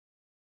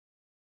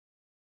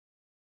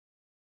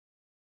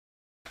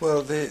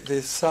Well,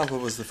 the sample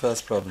was the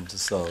first problem to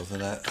solve,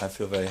 and I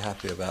feel very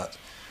happy about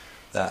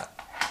that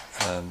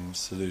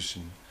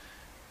solution.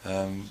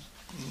 The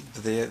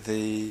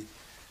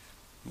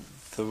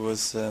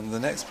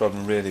next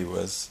problem really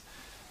was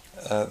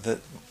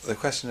that the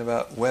question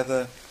about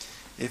whether,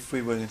 if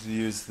we were going to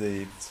use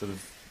the sort of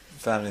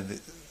family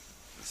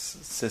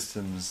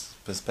systems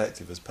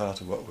perspective as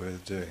part of what we were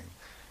doing,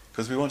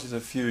 because we wanted a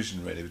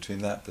fusion really between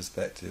that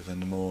perspective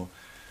and a more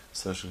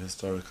social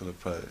historical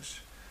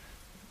approach.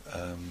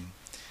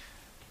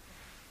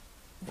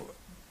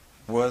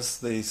 Was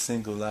the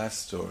single life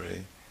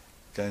story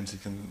going to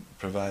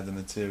provide the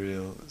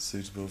material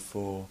suitable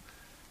for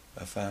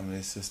a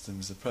family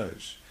systems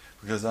approach?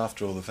 Because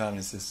after all, the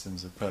family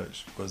systems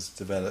approach was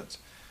developed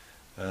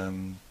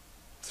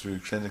through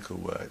clinical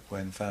work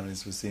when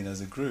families were seen as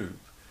a group,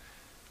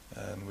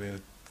 and we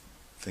were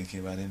thinking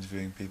about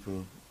interviewing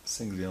people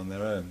singly on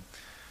their own.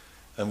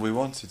 And we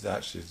wanted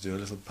actually to do a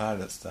little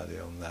pilot study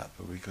on that,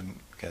 but we couldn't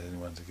get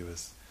anyone to give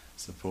us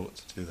support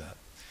to do that.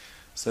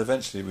 So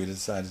eventually we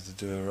decided to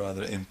do a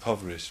rather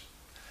impoverished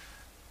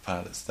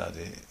pilot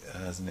study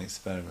as an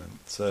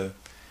experiment. So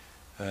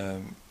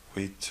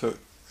we took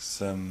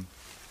some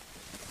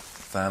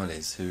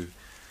families who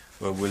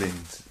were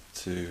willing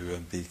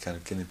to be kind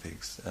of guinea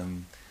pigs.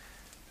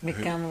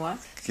 Become what?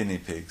 Guinea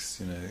pigs,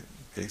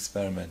 be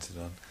experimented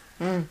on.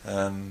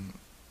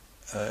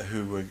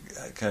 Who were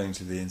going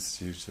to the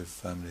Institute of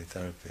Family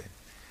Therapy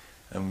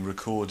and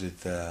recorded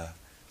their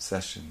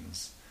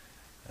sessions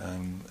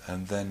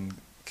and then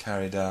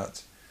carried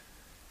out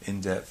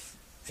in-depth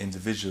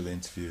individual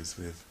interviews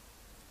with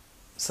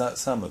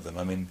some of them.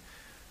 I mean,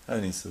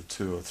 only sort of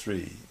 2 or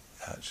 3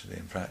 actually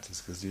in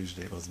practice, because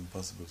usually it wasn't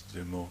possible to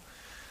do more.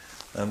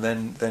 And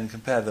then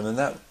compare them, and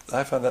that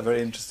I found that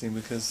very interesting,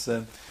 because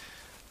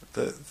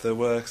there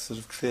were sort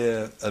of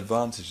clear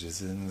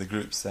advantages in the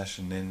group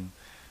session in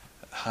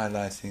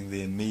highlighting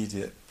the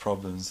immediate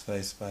problems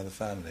faced by the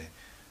family.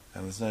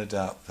 And there's no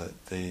doubt that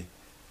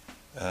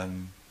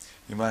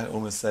you might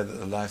almost say that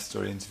the life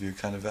story interview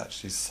kind of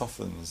actually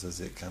softens as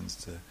it comes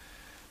to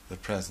the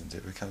present.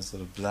 It becomes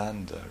sort of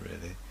blander,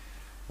 really.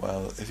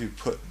 While if you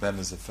put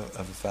members of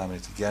a family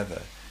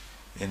together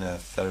in a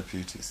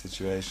therapeutic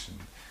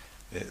situation,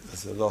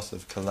 there's a lot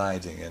of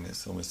colliding and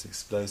it's almost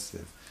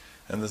explosive.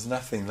 And there's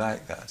nothing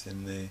like that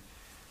in the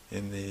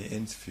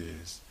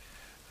interviews.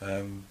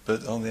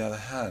 But on the other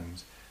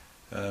hand,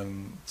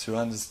 to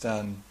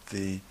understand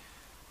the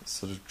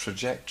sort of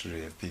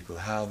trajectory of people,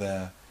 how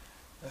their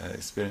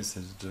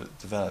experiences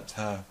developed,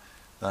 how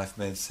life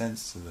made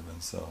sense to them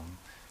and so on,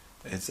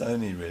 it's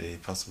only really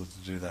possible to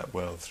do that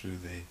well through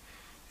the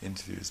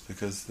interviews,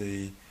 because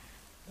the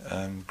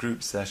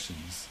group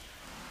sessions,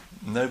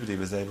 nobody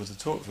was able to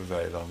talk for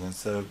very long, and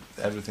so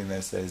everything they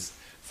say is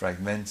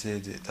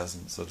fragmented, it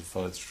doesn't sort of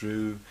follow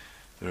through.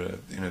 There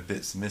are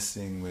bits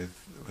missing with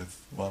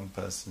one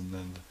person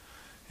and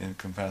in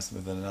comparison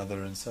with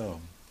another, and so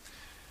on.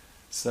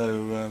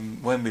 So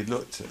when we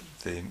looked at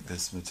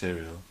this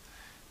material,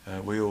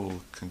 we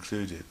all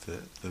concluded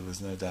that there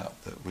was no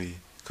doubt that we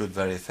could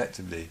very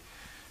effectively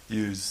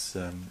use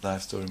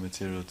life story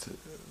material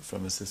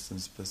from a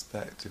systems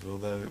perspective,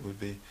 although it would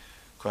be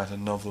quite a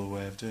novel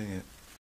way of doing it.